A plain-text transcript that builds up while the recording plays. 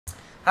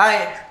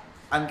Hi,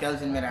 I'm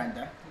Kelvin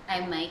Miranda.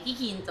 I'm Mikee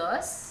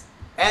Quintos.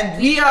 And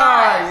we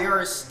are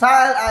your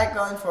style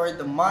icon for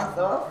the month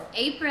of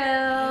April.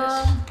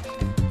 Yes.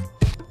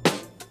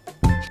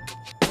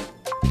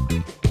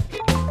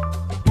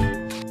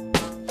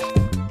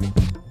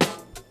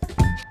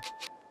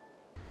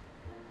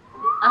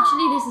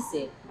 Actually, this is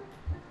it.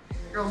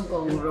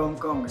 Rom-com. Yung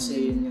rom-com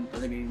kasi yun yung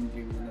talaga yung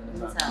dream ko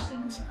na Sa akin.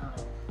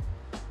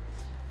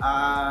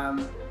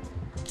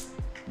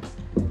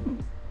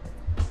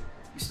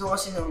 Gusto ko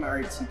kasi ng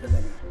artsy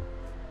talaga.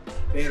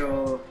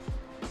 Pero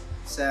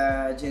sa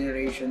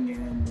generation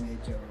ngayon,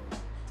 medyo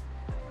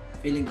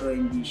feeling ko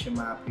hindi siya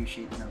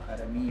ma-appreciate ng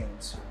karamihan.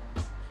 So,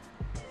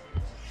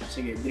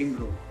 sige, dream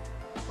bro.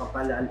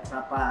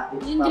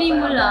 Yung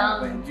dream mo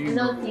lang, dream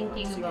without bro.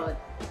 thinking Sige. about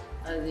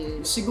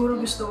others. Siguro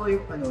gusto ko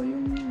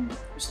yung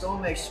gusto ko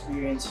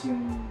ma-experience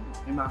yung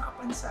mga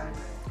kapansanan.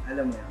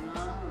 Alam mo yan?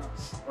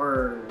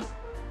 Or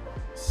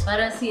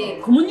Para si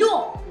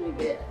Kumunyo!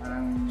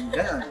 parang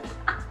gano'n.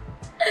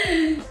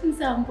 Yung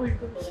sample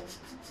ko pa.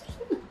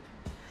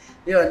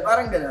 Yun,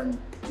 parang gano'n.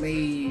 May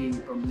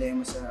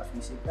problema sa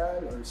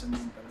physical or sa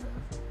mental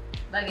health.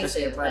 Bagay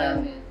Kasi sa'yo,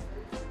 parang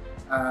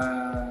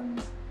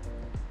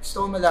gusto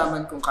ko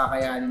malaman kung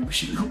kakayanin mo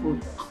siya ng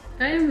puto.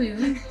 Kaya mo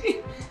yun.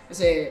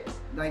 Kasi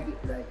like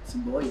si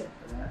Boya,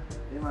 wala?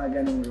 Yung mga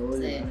ganong role,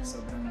 Same.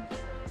 sobrang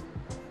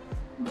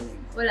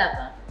galing. Wala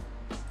pa.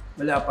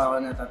 Wala pa ako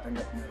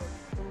natatanggap na role.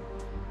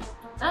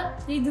 Ah,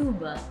 they do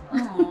ba?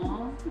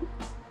 Aww.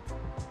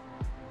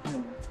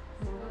 Ano?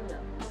 Wala.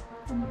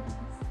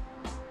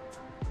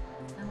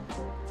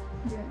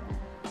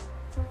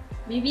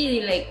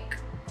 Maybe like,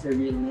 The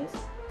realness?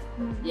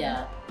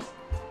 yeah,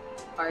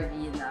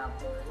 Harvey and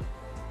Apple.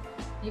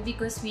 Maybe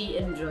because we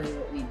enjoy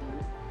what we do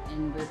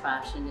and we're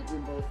passionate.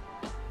 We're both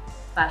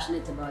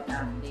passionate about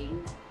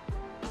acting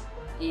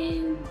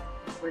and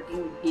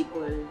working with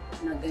people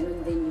na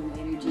ganun din yung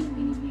energy na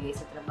binibigay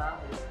sa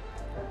trabaho.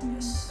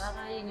 Yes.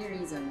 Baka yun yung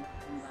reason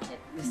kung bakit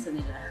gusto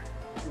nila.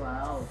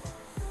 Wow.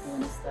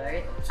 Wanna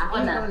start? Ako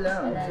Sige, na. ikaw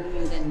lang. Wala naman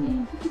yung ganyan.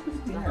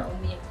 Sige Baka na.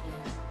 umiyak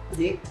yan.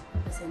 Hindi.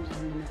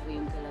 Pasensyahan mo na po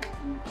yung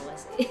kalagpan ko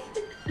kasi.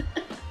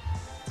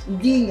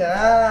 Hindi nga!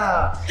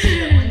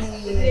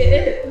 Hindi.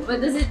 What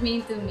does it mean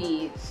to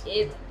me?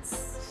 It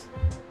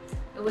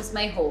was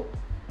my hope.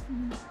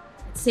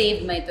 It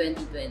saved my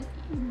 2020.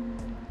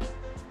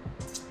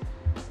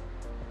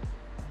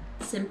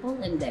 Simple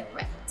and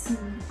direct.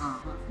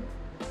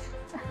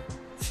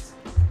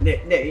 Hindi,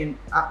 yun.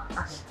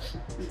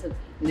 It's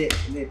okay.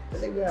 Hindi.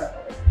 Talaga.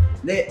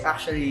 Hindi,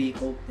 actually,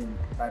 hope din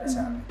para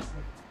sa akin.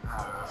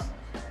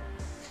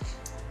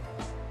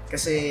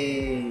 Kasi,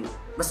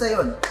 basta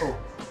yun, hope.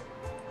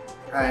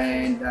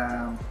 And,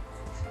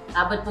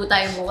 Abot po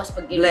tayo bukas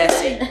pag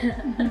blessing.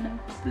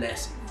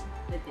 Blessing.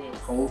 It is.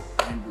 Hope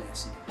and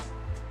blessing.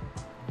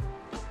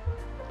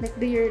 Like,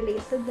 do you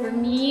relate to For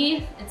them?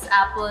 me, it's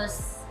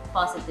Apple's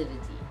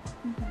positivity.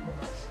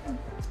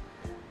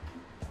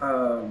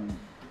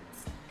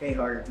 Kay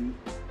Harvey,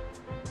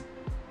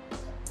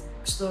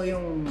 gusto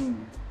yung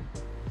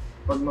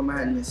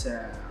pagmamahal niya sa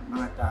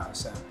mga tao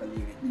sa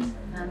paligid niya.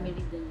 Family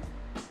din.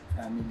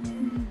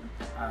 Family,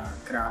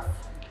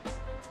 craft,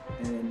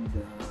 and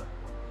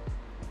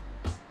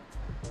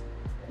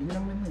yun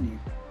lang naman eh.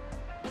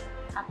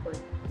 Apple.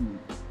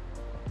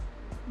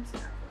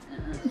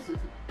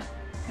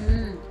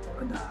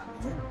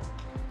 Kadami yan.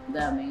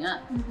 Dami nga.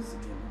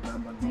 Sige,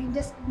 mababang I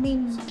just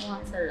name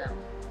one. Isa lang.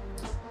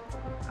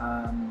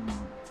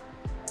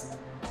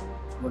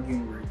 wag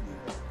yung word niya.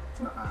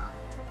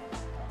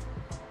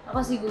 Ako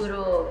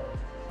siguro,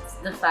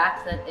 it's the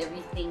fact that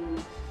everything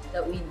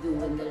that we do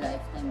in the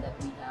lifetime that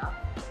we have,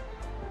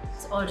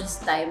 it's all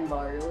just time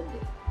borrowed.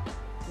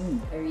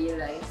 I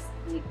realized,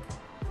 like,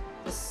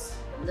 just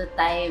the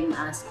time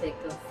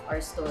aspect of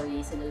our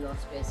stories in the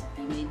Lost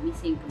Recipe made me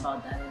think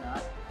about that a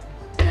lot.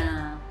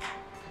 Na,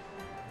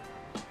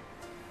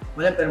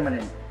 Walang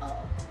permanent.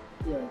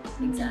 yun,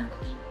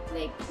 exactly.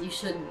 Like, you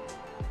should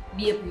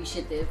be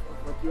appreciative of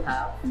what you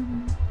have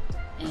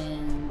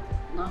and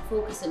not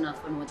focus enough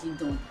on what you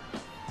don't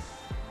have.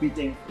 Be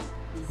thankful.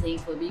 Be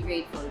thankful, be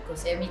grateful,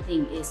 because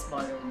everything is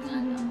borrowed nga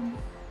lang.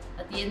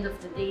 At the end of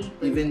the day,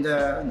 Even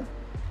the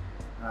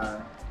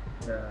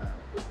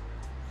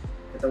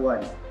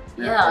katawan.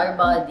 yeah, our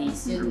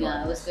bodies, yun Our nga,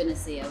 I was bodies. gonna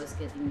say, I was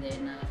getting there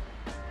na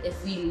if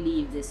we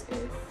leave this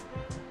earth,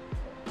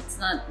 it's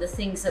not the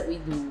things that we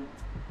do,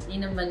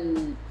 hindi naman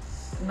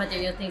yung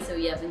material things that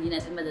we have, hindi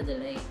natin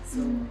madadala eh.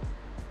 So,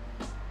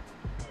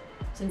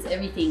 since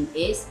everything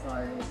is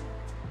borrowed,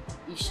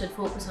 you should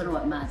focus on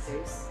what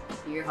matters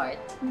to your heart.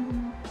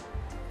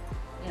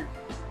 Yeah.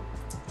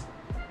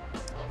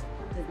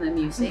 With my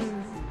music.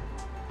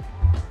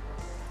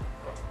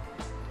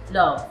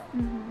 Love.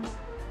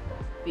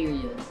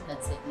 Period.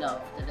 That's it. Love.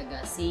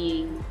 Talaga.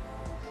 Seeing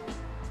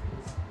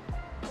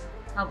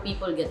how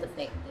people get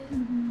affected.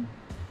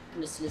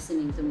 Just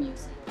listening to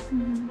music.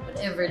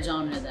 Whatever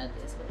genre that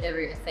is.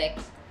 Whatever effect.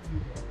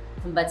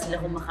 Kung ba't sila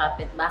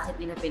kumakapit, bakit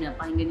nila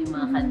pinapakinggan yung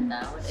mga kanta.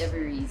 Whatever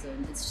reason.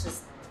 It's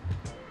just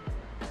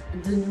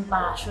andun yung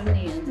passion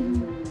eh,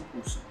 andun yung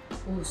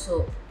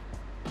puso.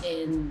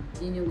 And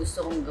yun yung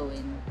gusto kong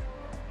gawin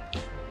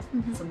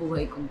sa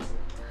buhay kong po.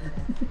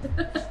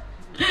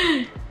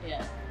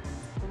 Yeah.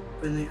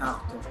 Ano yung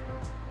actor?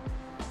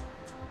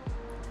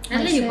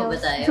 Nalayo pa ba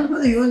tayo?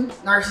 Ano yun?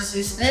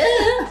 Narcissist?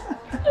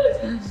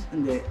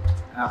 Hindi.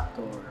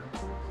 Actor.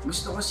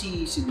 Gusto ko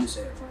si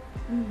Lucero.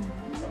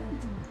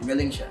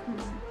 Galing siya.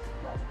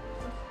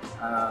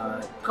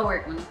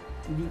 Ka-work mo?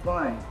 Hindi pa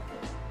nga eh.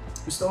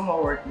 Gusto ko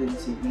ma-work din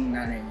yung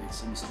nanay niya,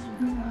 si Miss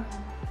Gina.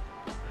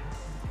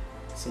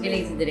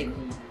 Galing si Direk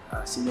Gina.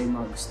 Sila yung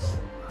mga gusto ko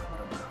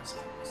trabaho sa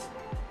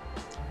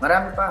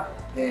marami pa.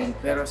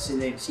 Pero si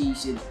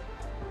Sid,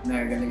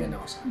 nagagalingan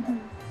ako sa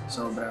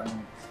sobrang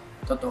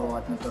totoo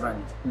at natural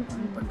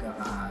yung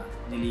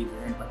pagkaka-deliver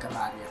and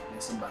pagkaka-react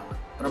niya sa bawat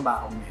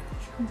trabaho meron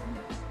siya.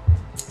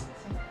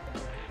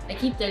 I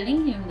keep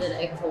telling him that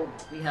I hope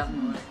we have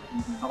more.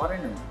 Ako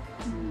rin naman.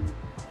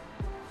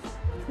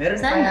 Meron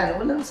Sana. pa yan.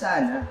 Walang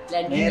sana.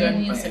 Lagi Meron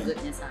yan yung pa sagot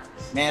niya sa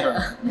akin.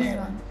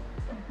 Meron.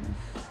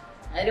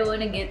 I don't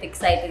wanna get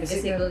excited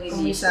kasi kung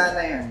kung hindi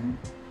sana yan,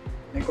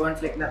 may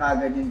conflict na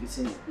kagad yun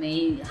kasi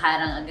may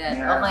harang agad.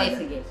 May harang Okay,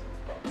 agad. sige.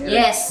 Meron.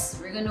 Yes!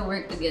 We're gonna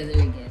work together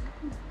again.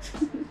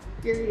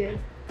 Period.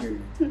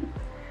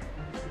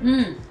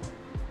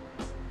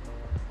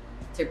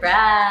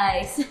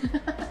 Surprise!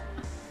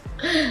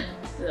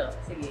 So,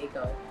 sige,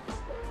 ikaw.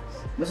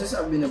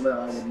 masasabi na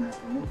ba agad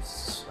natin?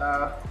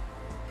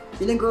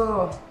 Feeling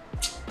ko,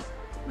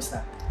 basta.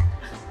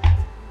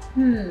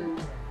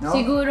 No?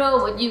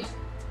 Siguro, what you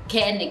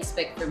can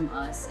expect from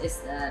us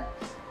is that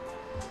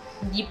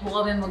hindi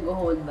po kami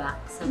mag-hold back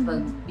sa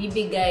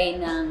pagbibigay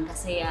ng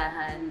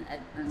kasayahan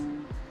at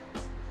ng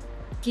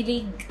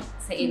kilig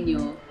sa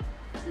inyo.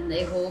 And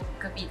I hope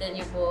kapitan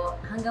niyo po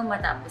hanggang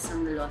matapos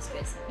ang The Lost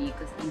Recipe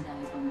kasi ang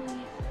dami pang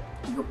mangyayari.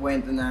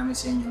 Ikukwento namin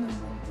sa inyo ng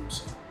buong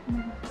puso.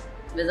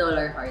 With all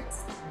our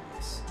hearts.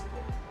 Yes.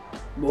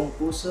 Buong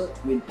puso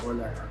with all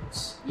our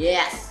hearts.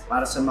 Yes!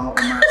 Para sa mga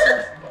umasa.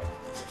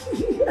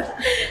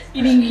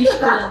 In-English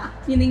ko lang.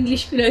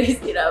 In-English ko lang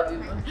yung sinabi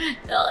mo.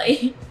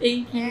 Okay,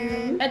 thank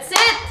you. That's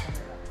it!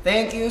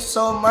 Thank you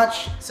so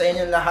much sa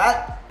inyong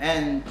lahat.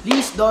 And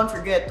please don't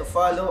forget to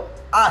follow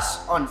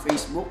us on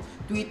Facebook,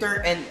 Twitter,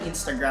 and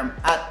Instagram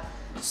at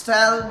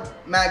Style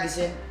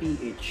Magazine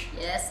PH.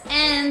 Yes,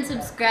 and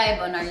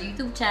subscribe on our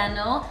YouTube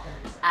channel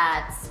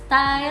at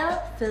Style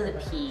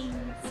Philippines.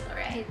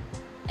 Alright.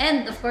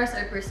 And of course,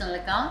 our personal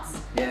accounts.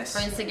 Yes.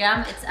 For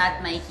Instagram, it's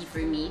at Mikey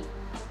for me.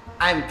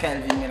 I'm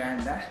Kelvin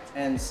Miranda.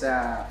 And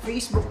sa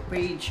Facebook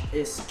page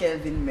is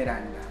Kelvin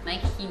Miranda.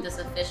 Mikey Quintos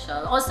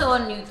Official. Also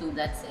on YouTube,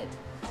 that's it.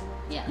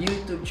 Yeah.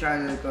 YouTube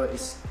channel ko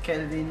is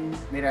Kelvin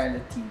Miranda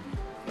TV.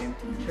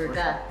 MTV. Sure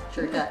ka?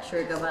 Sure ka?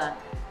 Sure ka ba?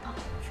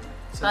 Sure.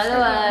 Follow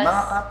us.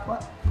 Mga kapwa.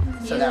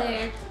 See you Salamat.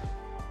 there.